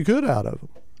the most he could out of them.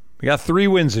 We got 3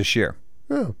 wins this year.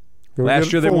 Yeah.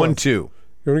 Last year they won 2.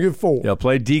 You're going to get 4. They'll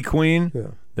play D Queen. Yeah.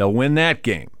 They'll win that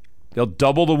game. They'll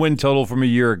double the win total from a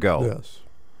year ago. Yes.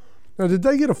 Now, did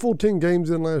they get a full 10 games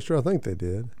in last year? I think they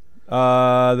did.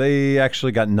 They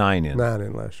actually got 9 in. 9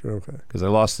 in last year, okay. Because they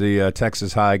lost the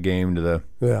Texas High game to the...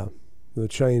 Yeah, the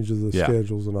change of the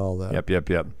schedules and all that. Yep.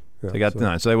 Yeah, They got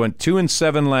 9. So they went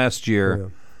 2-7 last year. Yeah.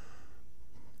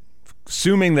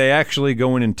 Assuming they actually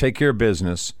go in and take care of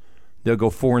business, they'll go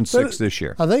 4-6 this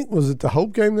year. I think, was it the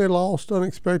Hope game they lost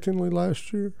unexpectedly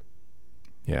last year?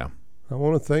 Yeah. I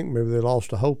want to think maybe they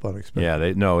lost to Hope unexpectedly. Yeah,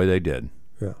 they did.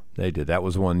 Yeah. They did. That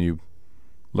was one you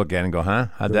look at and go,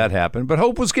 how'd that happen? But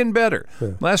Hope was getting better.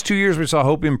 Yeah. Last 2 years we saw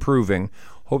Hope improving.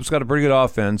 Hope's got a pretty good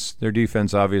offense. Their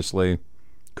defense obviously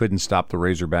couldn't stop the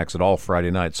Razorbacks at all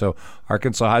Friday night. So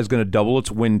Arkansas High is going to double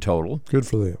its win total. Good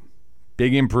for them.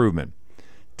 Big improvement.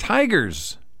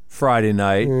 Tigers Friday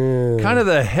night, kind of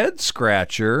the head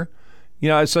scratcher.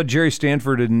 I saw Jerry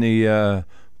Stanford in the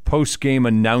post-game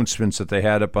announcements that they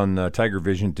had up on Tiger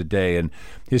Vision today, and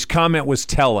his comment was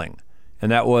telling,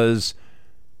 and that was,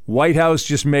 White House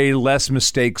just made less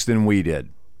mistakes than we did.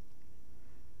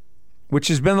 which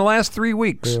has been the last 3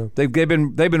 weeks. Yeah. They've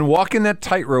been walking that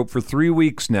tightrope for 3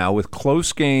 weeks now with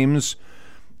close games,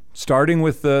 starting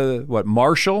with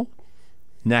Marshall,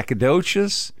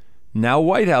 Nacogdoches, now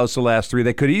White House. The last 3,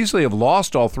 they could easily have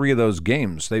lost all 3 of those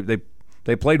games.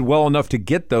 They played well enough to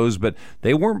get those, but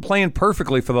they weren't playing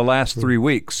perfectly for the last 3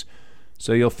 weeks.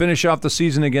 So you'll finish off the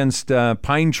season against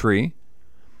Pine Tree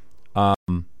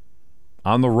on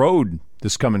the road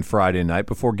this coming Friday night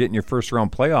before getting your first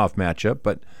round playoff matchup,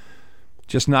 but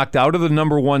just knocked out of the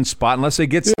number 1 spot. Unless they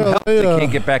get some help, they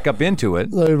can't get back up into it.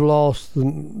 They've lost the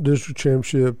district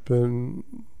championship and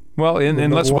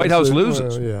unless White House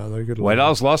loses. They could. White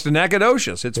House lost to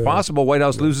Nacogdoches. It's possible White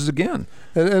House loses again.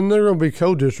 And they're going to be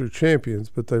co-district champions,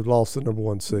 but they've lost the number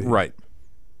 1 seed. Right,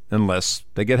 unless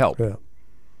they get help. Yeah.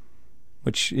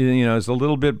 Which is a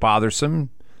little bit bothersome.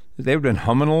 They've been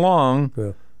humming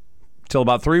along till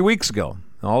about 3 weeks ago.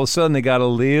 All of a sudden, they got a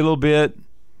little bit.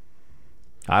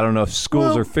 I don't know if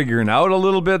schools are figuring out a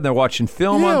little bit. And they're watching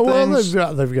film on things.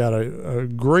 They've got a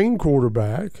green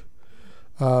quarterback.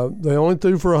 They only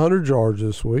threw for 100 yards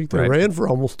this week. They ran for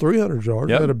almost 300 yards.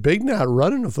 They had a big night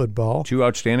running the football. 2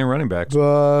 outstanding running backs.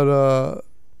 But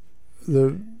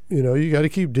you got to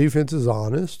keep defenses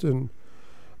honest, and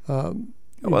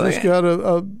got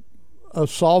a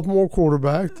sophomore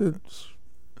quarterback that's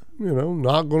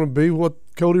not going to be what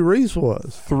Cody Reese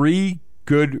was. 3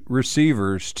 good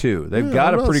receivers too. They've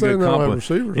got a pretty good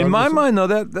complement. In my mind, though,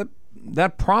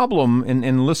 that problem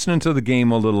in listening to the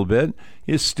game a little bit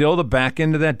is still the back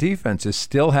end of that defense is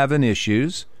still having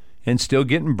issues and still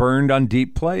getting burned on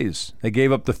deep plays. They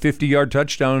gave up the 50-yard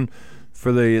touchdown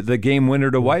for the game winner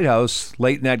to White House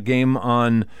late in that game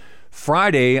on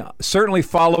Friday, certainly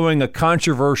following a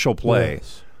controversial play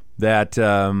that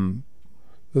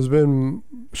has been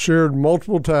shared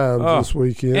multiple times this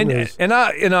weekend. And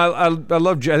I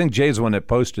love. I think Jay's the one that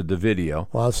posted the video.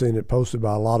 Well, I've seen it posted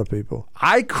by a lot of people.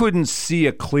 I couldn't see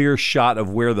a clear shot of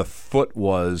where the foot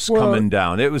was coming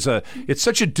down. It's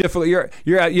such a difficult.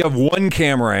 You have one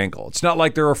camera angle. It's not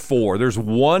like there are 4. There's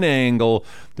one angle.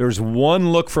 There's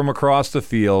one look from across the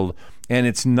field. And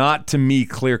it's not, to me,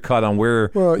 clear cut on where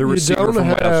the receiver from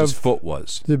White House's foot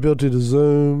was. The ability to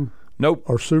zoom. Nope.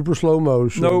 Or super slow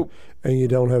motion. Nope. And you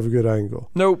don't have a good angle.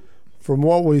 Nope. From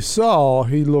what we saw,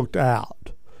 he looked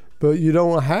out. But you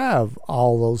don't have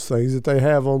all those things that they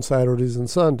have on Saturdays and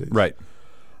Sundays. Right.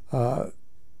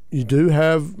 You do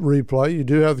have replay. You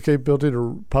do have the capability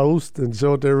to post and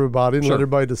show it to everybody and let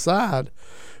everybody decide.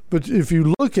 But if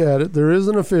you look at it, there is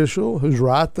an official who's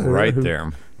right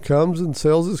there. Comes and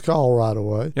sells his call right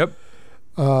away. Yep.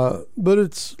 But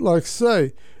it's like,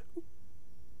 say,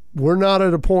 we're not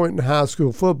at a point in high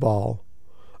school football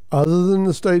other than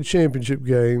the state championship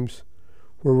games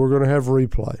where we're going to have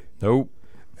replay. Nope.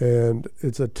 And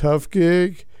it's a tough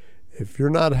gig. If you're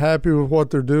not happy with what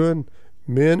they're doing,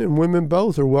 men and women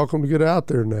both are welcome to get out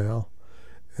there now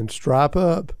and stripe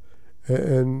up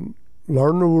and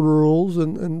learn the rules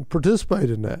and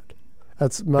participate in that.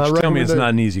 That's my recommendation. Tell me it's not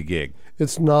an easy gig.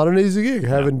 It's not an easy gig.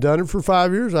 Having done it for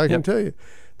 5 years, I can tell you,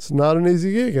 it's not an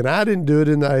easy gig. And I didn't do it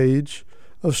in the age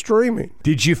of streaming.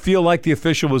 Did you feel like the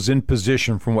official was in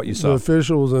position from what you saw? The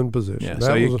official was in position. Yeah,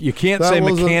 so you can't say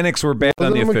mechanics were bad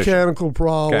on the official. It's a mechanical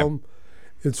problem. Okay.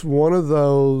 It's one of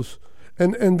those.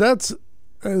 And that's,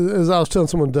 as I was telling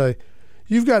someone today,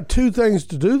 you've got 2 things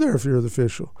to do there if you're the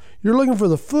official. You're looking for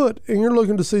the foot, and you're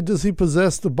looking to see, does he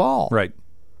possess the ball? Right.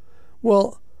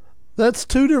 Well, that's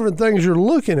 2 different things you're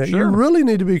looking at. Sure. You really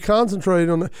need to be concentrated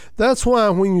on that. That's why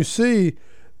when you see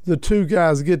the 2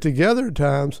 guys get together at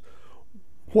times,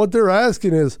 what they're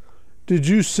asking is, did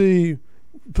you see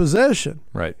possession?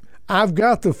 Right. I've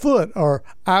got the foot, or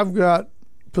I've got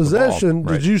possession.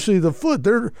 Did you see the foot?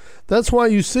 That's why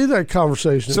you see that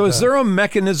conversation. So is there a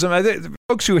mechanism, I think,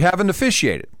 folks who haven't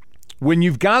officiated, when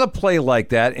you've got a play like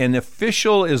that and the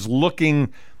official is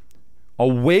looking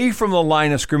away from the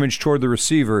line of scrimmage toward the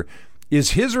receiver,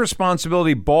 is his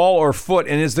responsibility ball or foot,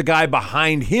 and is the guy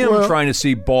behind him trying to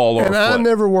see ball or foot? And I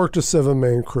never worked a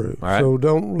 7-man crew, so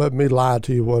don't let me lie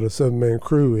to you what a 7-man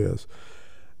crew is.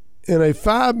 In a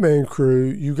 5-man crew,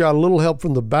 you got a little help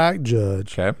from the back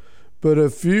judge. Okay. But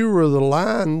if you were the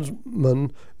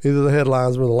linesman, either the head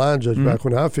linesman or the line judge back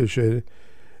when I officiated,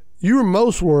 you were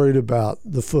most worried about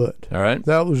the foot. All right.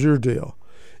 That was your deal.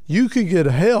 You could get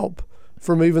help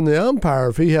from even the umpire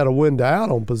if he had a wind out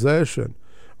on possession,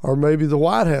 or maybe the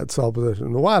white hat saw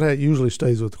possession. The white hat usually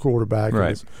stays with the quarterback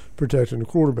and is protecting the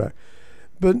quarterback.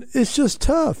 But it's just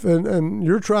tough, and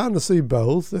you're trying to see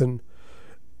both. And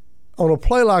on a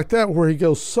play like that where he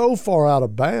goes so far out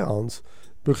of bounds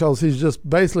because he's just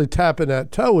basically tapping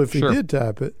that toe if he did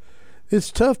tap it, It's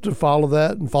tough to follow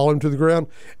that and follow him to the ground,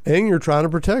 and you're trying to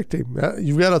protect him.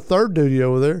 You've got a third duty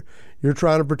over there. You're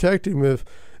trying to protect him if,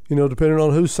 depending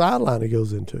on whose sideline he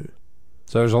goes into.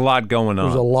 So there's a lot going on.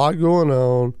 There's a lot going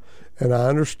on, and I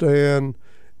understand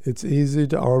it's easy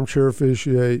to armchair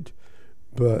officiate,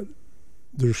 but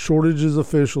there's shortages of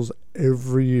officials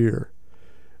every year.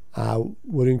 I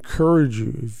would encourage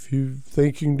you, if you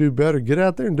think you can do better, get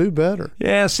out there and do better.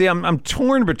 Yeah, see, I'm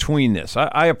torn between this.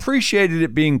 I appreciated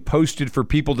it being posted for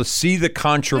people to see the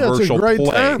controversial play. It's a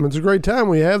great time. It's a great time.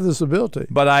 We have this ability.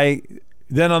 But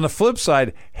then on the flip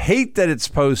side, hate that it's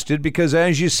posted because,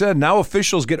 as you said, now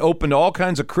officials get open to all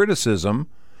kinds of criticism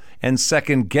and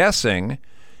second guessing.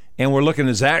 And we're looking,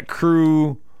 is that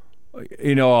crew,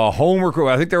 a homer crew?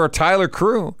 I think they were a Tyler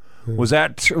crew. Was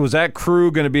that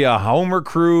crew going to be a homer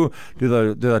crew?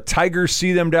 Do the Tigers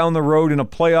see them down the road in a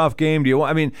playoff game?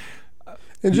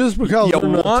 And just because they're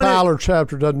not Tyler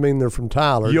chapter doesn't mean they're from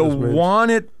Tyler. You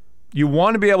want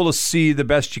to be able to see the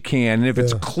best you can. And if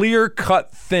it's a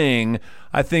clear-cut thing,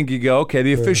 I think you go, okay,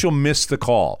 the official missed the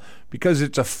call. Because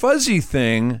it's a fuzzy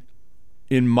thing,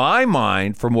 in my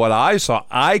mind, from what I saw,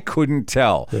 I couldn't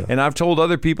tell. Yeah. And I've told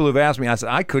other people who've asked me, I said,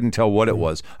 I couldn't tell what it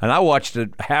was. And I watched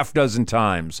it half dozen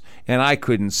times, and I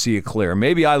couldn't see it clear.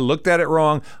 Maybe I looked at it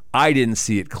wrong. I didn't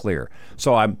see it clear.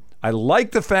 So I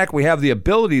like the fact we have the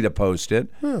ability to post it.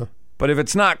 Yeah. But if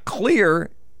it's not clear,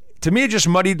 to me, it just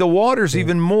muddied the waters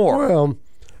even more. Well,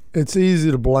 it's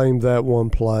easy to blame that one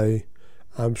play.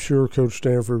 I'm sure Coach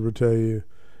Stanford would tell you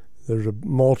there's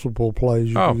multiple plays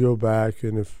you can go back,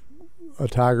 and if a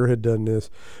Tiger had done this.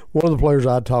 One of the players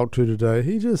I talked to today,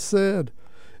 he just said,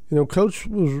 Coach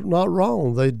was not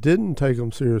wrong. They didn't take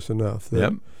them serious enough.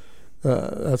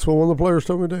 That's what one of the players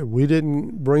told me today. We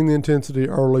didn't bring the intensity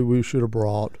early we should have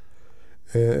brought,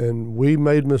 and we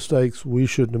made mistakes we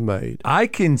shouldn't have made. I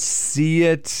can see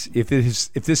it if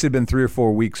this had been 3 or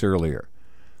 4 weeks earlier.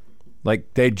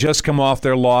 Like, they'd just come off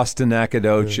their loss to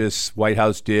Nacogdoches. White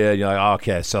House did. You're like,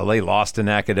 okay, so they lost to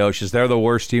Nacogdoches. They're the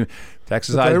worst team.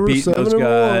 Texas had beaten those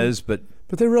guys. But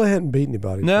they really hadn't beat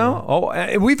anybody. No.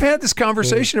 We've had this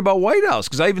conversation about White House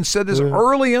because I even said this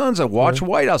early on. So watch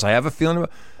White House. I have a feeling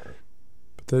about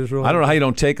I don't know how you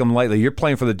don't take them lightly. You're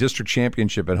playing for the district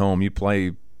championship at home. You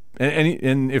play –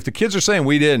 and if the kids are saying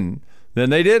we didn't,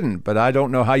 then they didn't. But I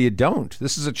don't know how you don't.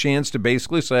 This is a chance to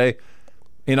basically say –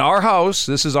 in our house,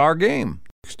 this is our game.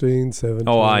 16, 17.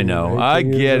 Oh, I know. I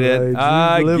get it.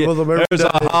 There's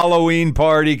a Halloween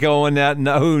party going that.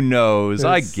 No, who knows?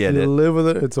 I get it. You live with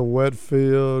it. It's a wet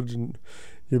field. And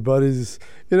your buddies.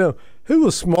 Who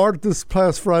was smart this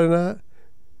past Friday night?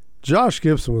 Josh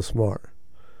Gibson was smart.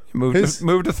 Moved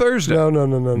to Thursday. No.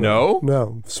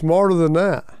 No? Smarter than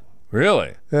that.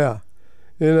 Really? Yeah.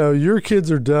 Your kids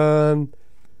are done.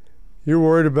 You're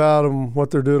worried about them,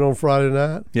 what they're doing on Friday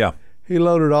night. Yeah. He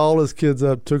loaded all his kids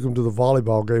up, took them to the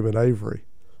volleyball game at Avery.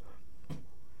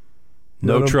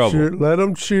 No trouble. Let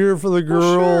them cheer for the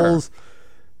girls. Sure.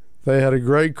 They had a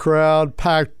great crowd,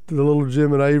 packed the little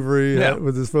gym at Avery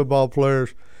with his football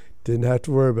players. Didn't have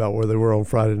to worry about where they were on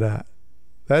Friday night.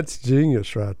 That's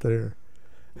genius right there.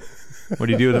 What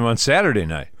do you do with them on Saturday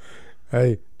night?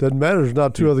 Hey, doesn't matter. There's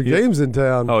not 2 other games in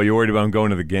town. Oh, you're worried about them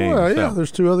going to the game? Well, yeah,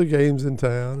 there's 2 other games in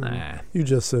town. You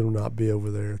just said them not be over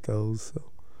there at those. So.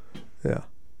 Yeah.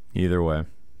 Either way.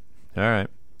 All right.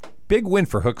 Big win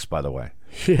for Hooks, by the way.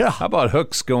 Yeah. How about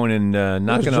Hooks going and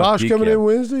knocking off Josh coming in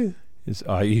Wednesday?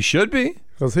 He should be.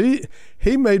 Because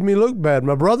he made me look bad.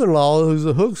 My brother-in-law, who's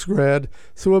a Hooks grad,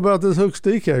 said, what about this Hooks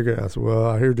DCAB guy? I said, well,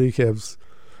 I hear DCAB's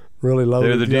really low.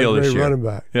 They're the deal this year. Running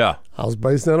back. Yeah. I was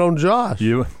basing that on Josh.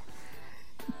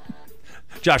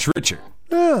 Josh Richard.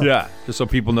 Yeah. Yeah. Just so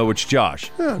people know it's Josh.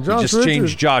 Yeah, Josh just Richard.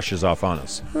 changed Josh's off on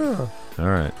us. Yeah. All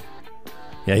right.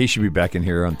 Yeah, he should be back in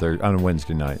here on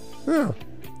Wednesday night. Yeah.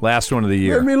 Last one of the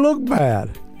year. Made me look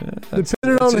bad.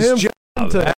 Depending on him.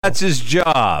 That's his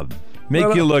job.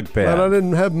 Make you look bad. But I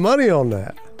didn't have money on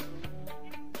that.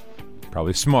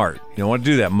 Probably smart. You don't want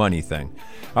to do that money thing.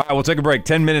 All right, we'll take a break.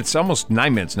 10 minutes, almost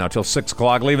 9 minutes now, till 6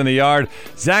 o'clock. Leaving the yard.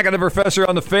 Zach and the Professor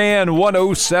on the Fan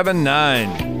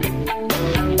 107.9.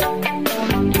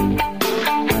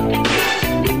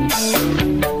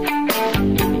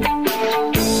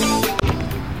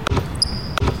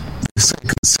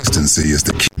 Consistency is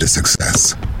the key to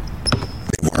success.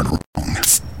 They weren't wrong.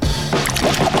 So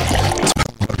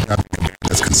how about having a band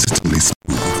that's consistently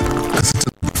smooth,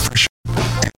 consistently refreshing,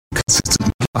 and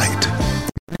consistently light?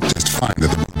 You might just find that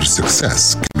the road to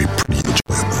success can be pretty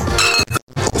enjoyable.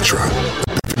 Ultra,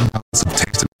 the perfect balance of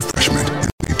taste and refreshment,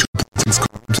 is only 2.6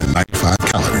 carbs and 95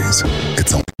 calories.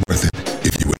 It's only worth it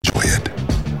if you enjoy it.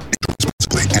 Enjoy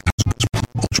responsibly. And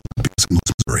Ultra,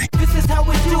 Missouri. This is how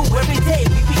we do every day.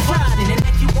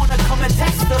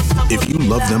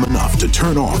 them enough to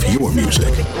turn off your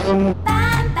music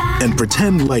and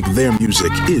pretend like their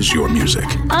music is your music.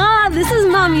 Ah, this is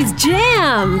Mommy's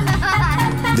jam.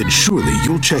 Then surely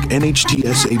you'll check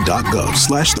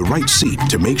nhtsa.gov/the right seat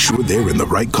to make sure they're in the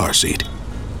right car seat.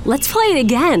 Let's play it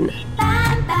again.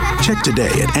 Check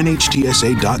today at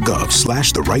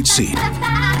nhtsa.gov/the right seat.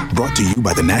 Brought to you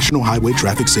by the National Highway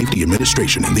Traffic Safety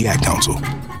Administration and the Ad Council.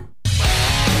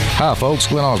 Hi folks,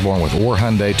 Glenn Osborne with Orr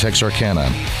Hyundai Texarkana.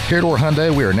 Here at Orr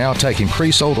Hyundai, we are now taking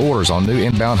pre-sold orders on new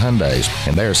inbound Hyundais,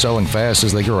 and they are selling fast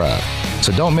as they arrive.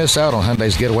 So don't miss out on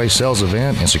Hyundai's Getaway Sales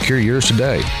event and secure yours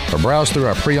today. Or browse through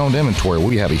our pre-owned inventory where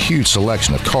we have a huge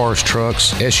selection of cars,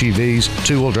 trucks, SUVs,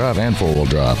 two-wheel drive and four-wheel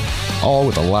drive, all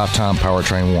with a lifetime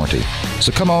powertrain warranty.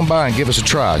 So come on by and give us a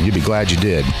try, and you'll be glad you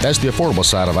did. That's the affordable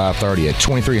side of I-30 at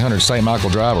 2300 St.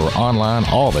 Michael Drive or online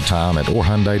all the time at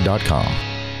orhyundai.com.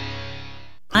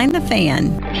 I'm the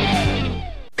Fan.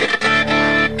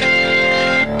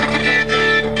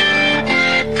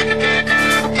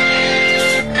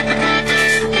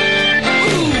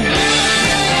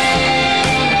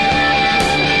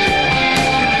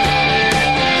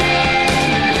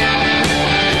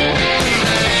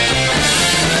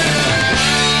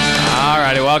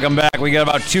 Welcome back. We got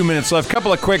about 2 minutes left.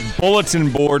 Couple of quick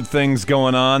bulletin board things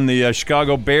going on. The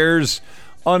Chicago Bears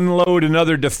unload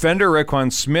another defender.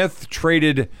 Raekwon Smith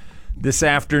traded this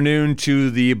afternoon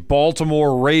to the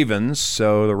Baltimore Ravens.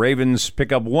 So the Ravens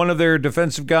pick up one of their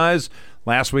defensive guys.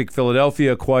 Last week,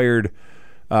 Philadelphia acquired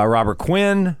Robert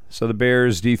Quinn. So the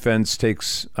Bears defense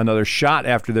takes another shot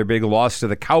after their big loss to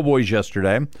the Cowboys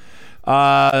yesterday.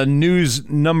 News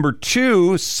number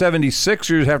 2,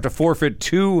 76ers have to forfeit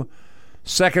 2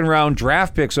 second-round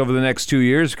draft picks over the next 2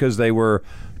 years because they were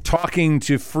talking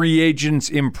to free agents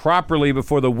improperly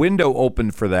before the window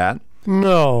opened for that.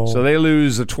 No. So they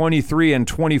lose the 23 and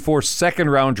 24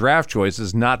 second-round draft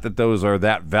choices. Not that those are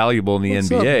that valuable in the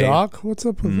NBA. What's up, Doc? What's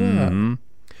up with that?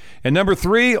 And number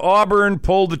 3, Auburn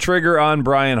pulled the trigger on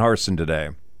Brian Harsin today.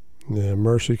 Yeah,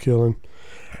 mercy killing.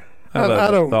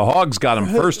 I don't. The Hogs got him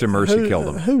first, and mercy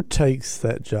killed him. Who takes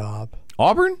that job?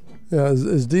 Auburn? Yeah,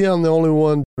 is Deion the only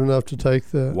one enough to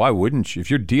take that? Why wouldn't you? If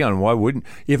you're Deion, why wouldn't?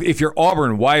 If you're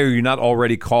Auburn, why are you not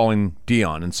already calling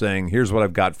Deion and saying, "Here's what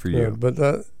I've got for you"? Yeah,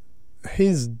 but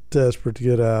he's desperate to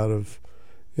get out of,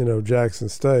 Jackson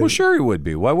State. Well, sure he would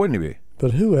be. Why wouldn't he be?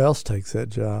 But who else takes that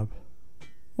job?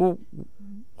 Well,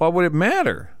 why would it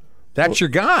matter? That's your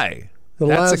guy.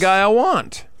 That's the guy I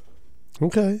want.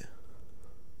 Okay.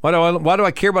 Why do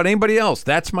I care about anybody else?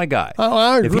 That's my guy. Oh,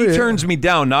 I agree. If he turns me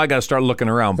down, now I got to start looking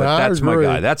around. But that's my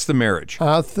guy. That's the marriage.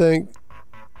 I think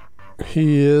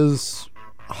he is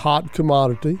hot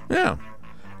commodity. Yeah.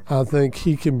 I think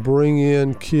he can bring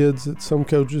in kids that some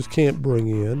coaches can't bring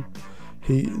in.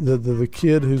 The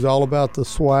kid who's all about the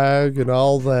swag and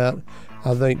all that,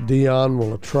 I think Deion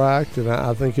will attract, and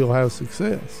I think he'll have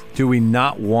success. Do we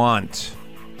not want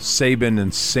Saban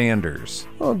and Sanders?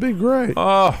 Oh, it'd be great.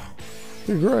 Oh.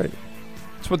 It'd be great.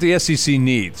 That's what the SEC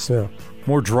needs. Yeah.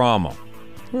 More drama.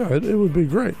 Yeah, it would be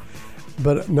great.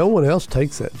 But no one else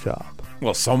takes that job.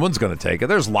 Well, someone's going to take it.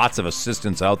 There's lots of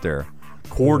assistants out there,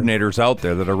 coordinators out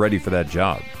there that are ready for that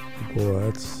job. Boy,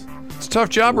 it's a tough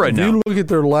job right now. If you look at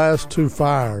their last 2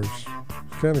 fires,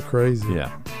 it's kind of crazy.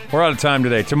 Yeah. We're out of time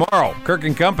today. Tomorrow, Kirk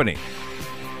and Company.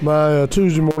 My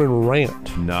Tuesday morning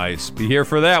rant. Nice. Be here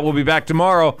for that. We'll be back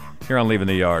tomorrow here on Leaving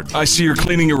the Yard. I see you're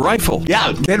cleaning your rifle.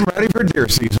 Yeah, getting ready for deer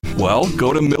season. Well,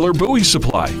 go to Miller Bowie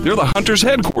Supply. They're the hunter's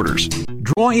headquarters.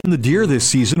 Draw in the deer this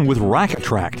season with Rack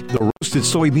Attract. The roasted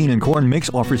soybean and corn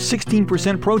mix offers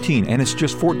 16% protein, and it's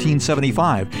just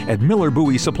 $14.75 at Miller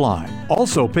Bowie Supply.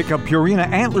 Also, pick up Purina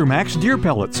Antler Max deer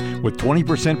pellets. With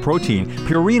 20% protein,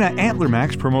 Purina Antler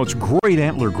Max promotes great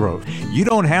antler growth. You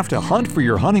don't have to hunt for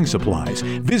your hunting supplies.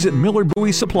 Visit Miller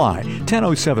Bowie Supply,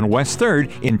 1007 West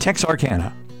 3rd in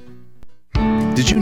Texarkana.